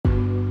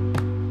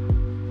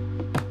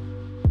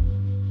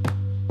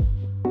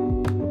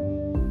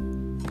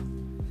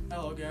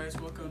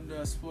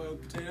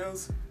Spoiled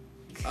Potatoes.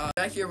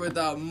 Back here with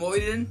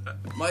Moyden,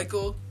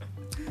 Michael,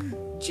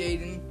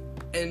 Jaden,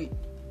 and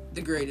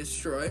the greatest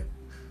Troy.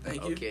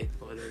 Thank you. Okay,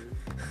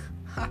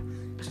 whatever.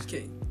 Just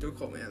kidding. Don't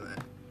quote me on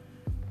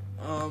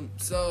that.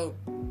 So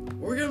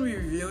we're gonna be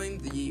reviewing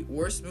the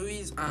worst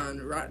movies on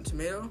Rotten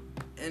Tomato,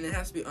 and it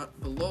has to be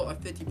below a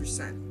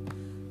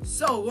 50%.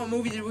 So what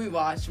movie did we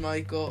watch,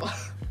 Michael?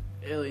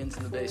 Aliens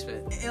in the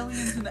basement.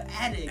 Aliens in the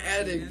Attic.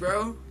 Attic,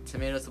 bro.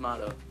 Tomato,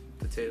 tomato.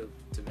 Potato,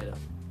 tomato.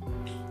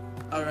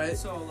 All right.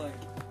 So, like...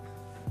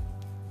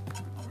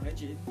 Alright,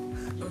 Jade.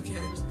 Okay.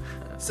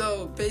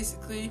 So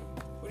basically,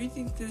 what do you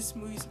think this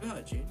movie's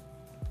about, Jade?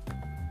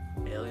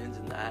 Aliens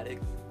in the attic.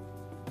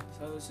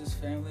 So there's this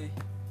family,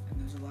 and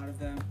there's a lot of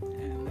them,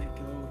 and they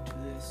go to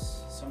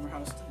this summer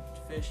house to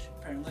fish,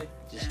 apparently.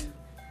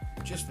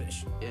 Just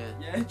fish.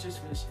 Yeah. Just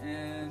fish.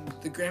 And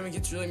The grandma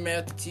gets really mad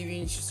at the TV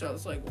and she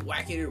starts like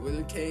whacking it with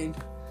her cane.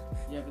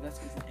 yeah, but that's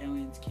because the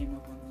aliens came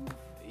up on the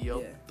roof.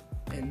 Yup.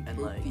 Yeah. And And,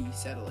 broke like- the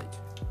satellite.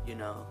 You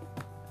know.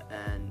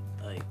 And,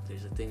 like,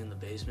 there's a thing in the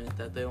basement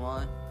that they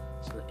want.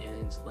 So the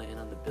aliens land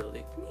on the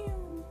building.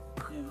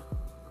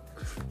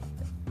 Yeah.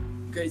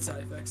 Great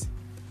side effects.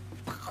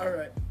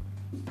 Alright.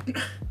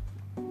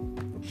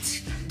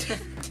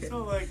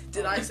 So, like...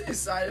 Did I say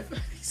side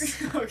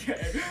effects?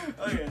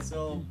 Okay,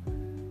 so...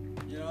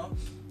 You know?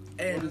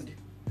 And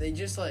they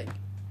just like...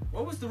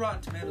 What was the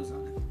Rotten Tomatoes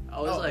on it?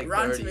 I was like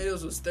Rotten 30.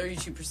 Tomatoes was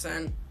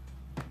 32%,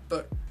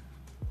 but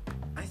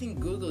I think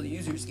Google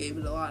users gave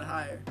it a lot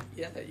higher.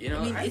 Yeah, you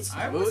know. I mean, I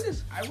it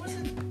wasn't... I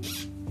mean,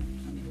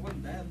 it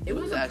wasn't bad. It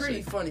was a actually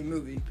pretty funny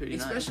movie. pretty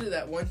nice. Especially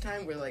that one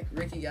time where like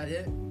Ricky got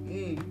hit.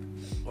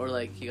 Or,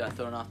 like, he got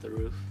thrown off the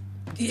roof.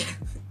 Yeah.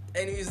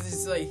 And he was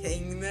just like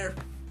hanging there.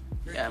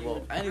 Yeah,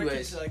 well, anyways.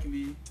 Ricky's like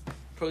me.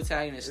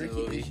 Protagonist in the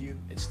Ricky movie. is you.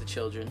 It's the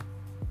children.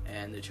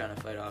 And they're trying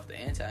to fight off the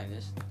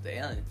antagonists, the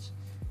aliens.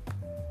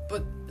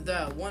 But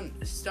the one,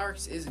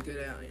 Starks is a good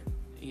alien.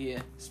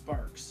 Yeah,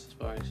 Sparks.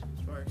 Sparks.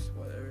 Sparks,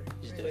 whatever.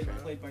 He's Played,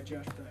 different. played by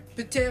Josh Peck.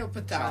 Potato.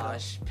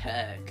 Josh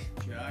Peck.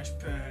 Josh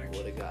Peck.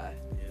 What a guy.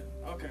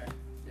 Yeah. Okay.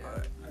 Yeah.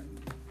 Alright.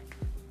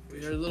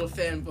 We're a little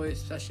fanboy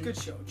session. Good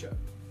show, Joe.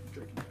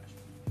 Drake and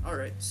Josh.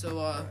 Alright,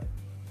 so,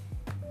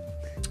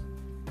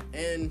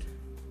 and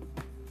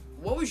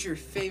what was your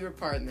favorite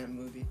part in that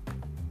movie?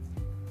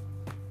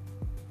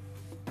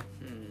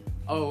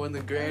 Oh, when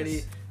the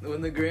granny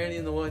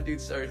and the one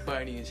dude started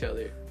fighting each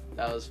other.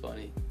 That was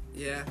funny.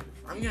 Yeah,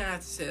 I'm gonna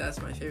have to say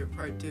that's my favorite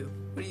part too.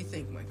 What do you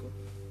think, Michael?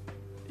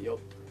 Yup.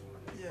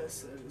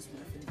 Yes, that is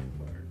my favorite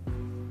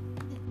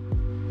part.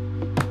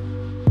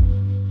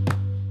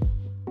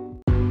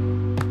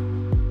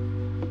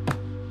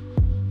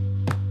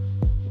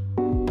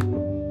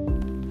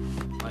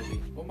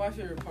 Mikey. Well, my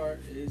favorite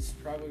part is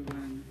probably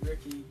when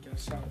Ricky got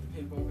shot with a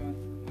paintball gun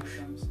a few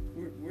times.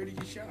 Where did you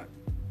get shot?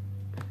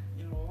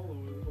 You know, all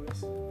over the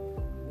place.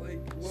 Like,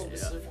 Well, Yeah.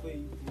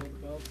 specifically below the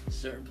belt.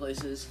 Certain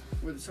places.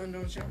 where the sun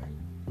don't shine?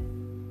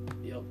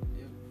 Yup.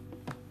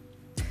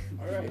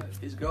 Alright.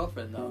 His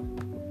girlfriend though.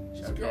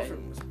 His Sharpay.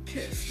 girlfriend was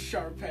pissed.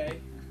 Sharpay.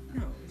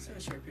 No, it's not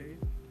Sharpay.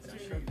 It's not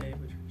Sharpay,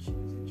 but she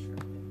was in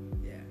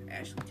Sharpay. Yeah,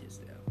 Ashley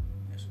Tisdale.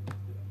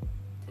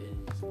 Is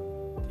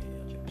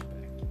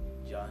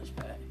Josh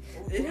Peck.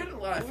 It had a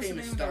lot of What was the famous name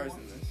of that stars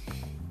one? in this.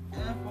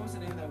 What was the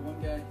name of that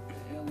one guy? The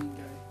alien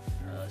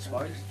guy.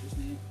 Sparks? His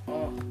name.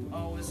 Oh,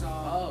 Oh, it was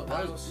Oh,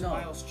 that was- Miles, no.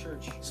 Miles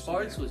Church.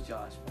 Sparks was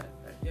Josh Peck,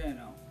 right? Yeah, I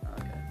know.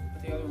 Okay.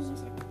 But the other one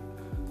was like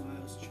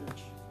Miles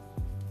Church.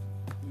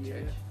 yeah,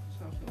 Church.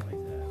 something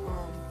like that.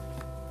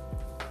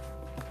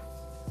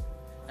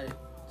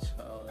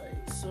 So like,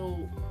 So,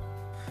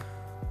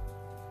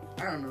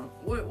 I don't know.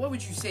 What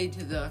would you say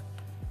to the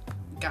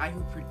guy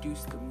who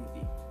produced the movie?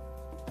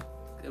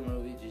 the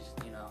movie, just,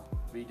 you know,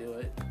 redo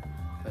it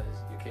because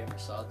your camera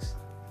sucks.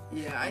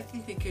 Yeah, I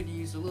think they could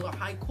use a little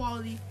high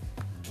quality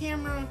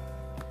camera,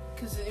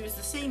 because it was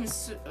the same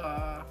as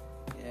Yeah.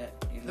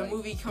 And the like,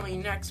 movie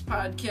coming next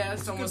podcast.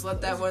 It's a Almost good- let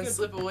that it's a one good-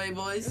 slip away, It's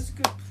boys. a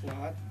good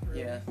plot.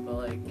 Really. Yeah, but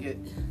like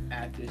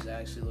actors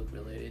actually look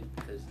related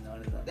because none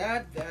of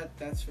them.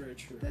 That's very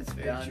true. That's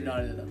very none, true. none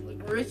of them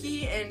look.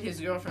 Ricky and his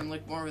girlfriend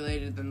look more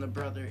related than the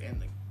brother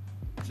and the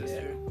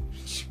sister.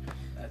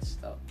 That's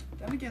tough.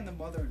 Then again, the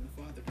mother and the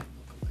father didn't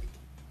look alike.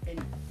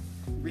 And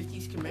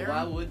Ricky's Camaro.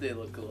 Why would they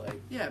look alike?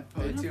 Yeah,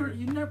 They're but too-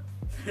 You never.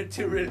 They're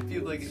too rid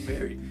people that get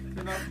married.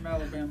 They're not from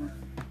Alabama.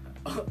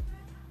 Oh,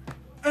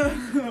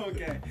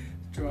 Okay.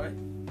 Troy.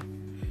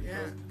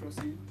 yeah.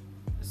 Proceed.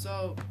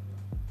 So,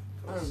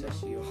 I don't know.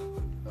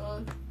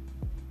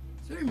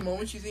 Is there any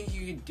moments you think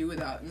you could do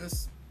without in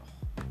this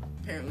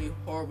apparently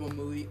horrible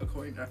movie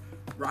according to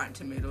Rotten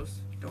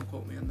Tomatoes? Don't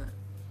quote me on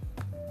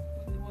that.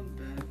 It wasn't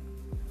bad.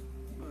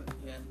 But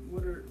yeah.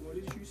 what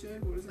did you say?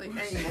 What is Like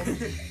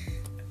it?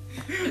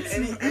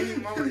 any moment, any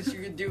moments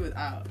you could do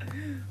without.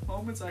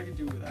 Moments I could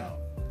do without.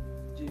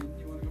 Jaden,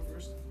 you want to go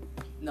first?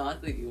 No, I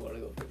think you want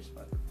to go first,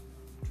 Mike.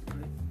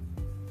 Troy.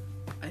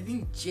 I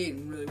think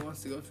Jaden really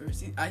wants to go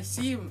first. I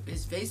see him,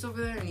 his face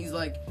over there, and he's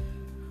like,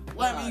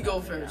 let No, me no, go no,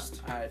 no.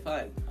 first. Alright,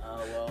 fine.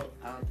 Well,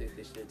 I don't think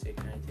they should have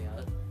taken anything out.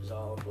 It was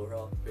all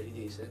overall pretty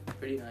decent,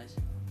 pretty nice.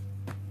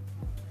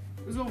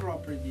 It was overall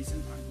pretty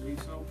decent, I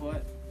believe so.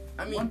 But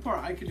I mean, one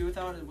part I could do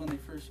without is when they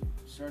first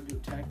started to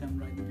attack them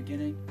right in the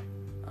beginning.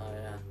 Oh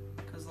yeah.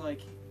 Cause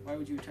like, why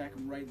would you attack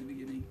them right in the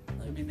beginning?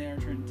 I mean, they are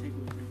trying to take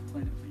over the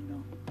planet, but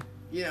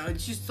you know.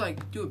 it's just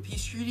like do a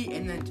peace treaty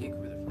and then take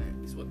over the planet.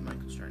 Is what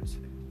Michael's trying to say.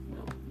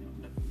 Well, you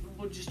know,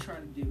 we'll just try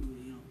to do,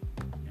 you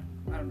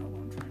know, I don't know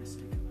what I'm trying to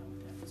stick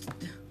about with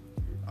that.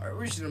 All right,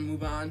 we're just gonna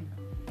move on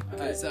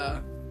because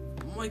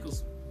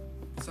Michael's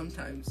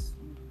sometimes.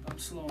 I'm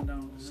slowing down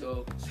a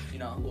little bit. So, you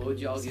know, what would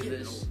y'all It's give getting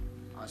this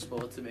on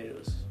spoiled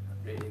tomatoes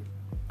rating?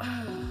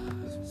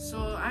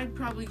 So I'd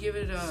probably give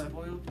it a.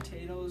 Spoiled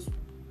potatoes.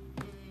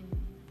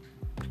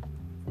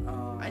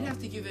 I'd have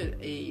to give it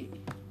a.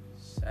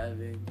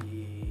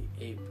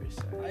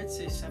 78%. I'd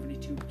say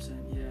 72%.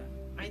 Yeah.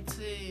 I'd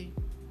say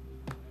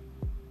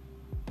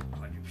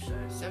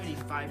 100%,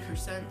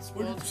 75%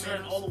 spoiled 100%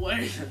 tomatoes. all the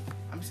way.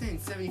 I'm saying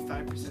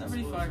 75%.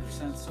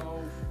 75%.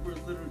 So we're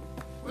literally.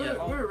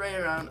 We're right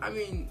around. I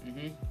mean,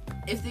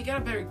 Mm-hmm. if they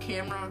got a better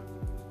camera,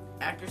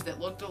 actors that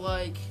looked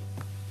alike,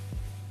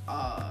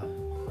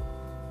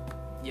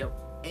 Yep.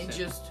 and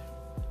Same. just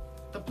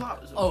the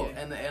plot was okay. Oh,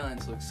 and the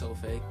aliens look so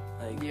fake.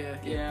 Like, Yeah.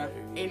 get Yeah. better.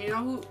 And you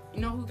know who?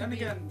 Then could be-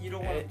 again, you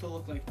don't want it to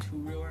look like too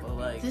real. Or But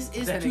like, This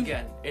is then too-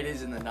 again, it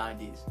is in the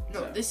 90s.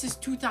 No, Yeah. this is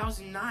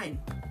 2009.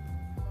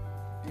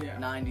 yeah.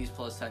 90s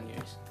plus 10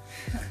 years.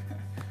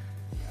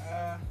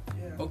 Yeah.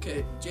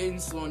 Okay,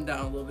 Jaden's slowing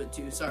down a little bit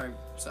too. Sorry.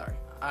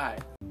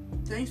 Alright.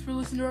 Thanks for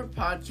listening to our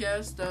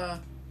podcast.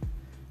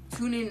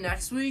 Tune in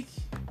next week.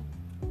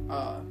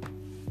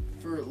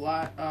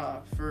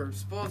 For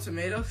spoiled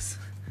tomatoes.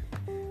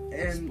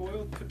 And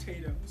Spoiled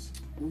potatoes.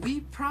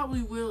 we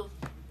probably will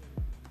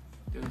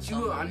Doing do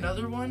something.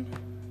 another one.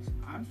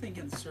 I'm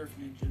thinking Surf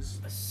Ninjas.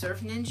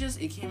 Surf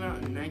Ninjas. It came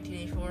out in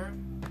 1984.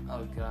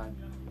 Oh god.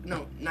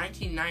 No,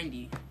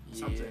 1990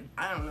 something. Yeah.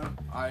 I don't know.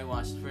 Already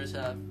watched the first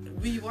half.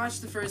 We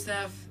watched the first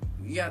half.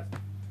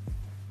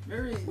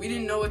 We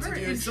didn't know what to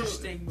Very do, so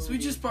interesting we movie.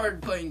 just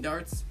started playing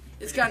darts.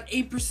 It's got an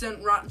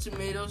 8% Rotten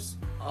Tomatoes.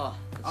 Oh,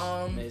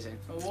 that's amazing.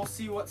 So we'll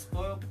see what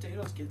spoiled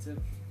potatoes gets it.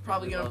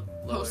 Probably gonna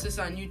Lower. post this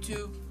on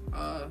YouTube.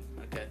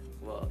 Okay,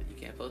 well, you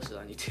can't post it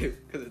on YouTube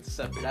because it's a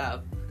separate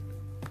app.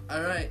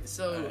 All right,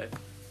 so Alright.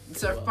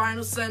 it's our Well.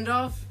 final send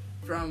off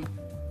from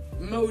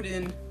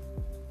Modin.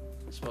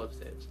 Spoiled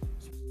potatoes.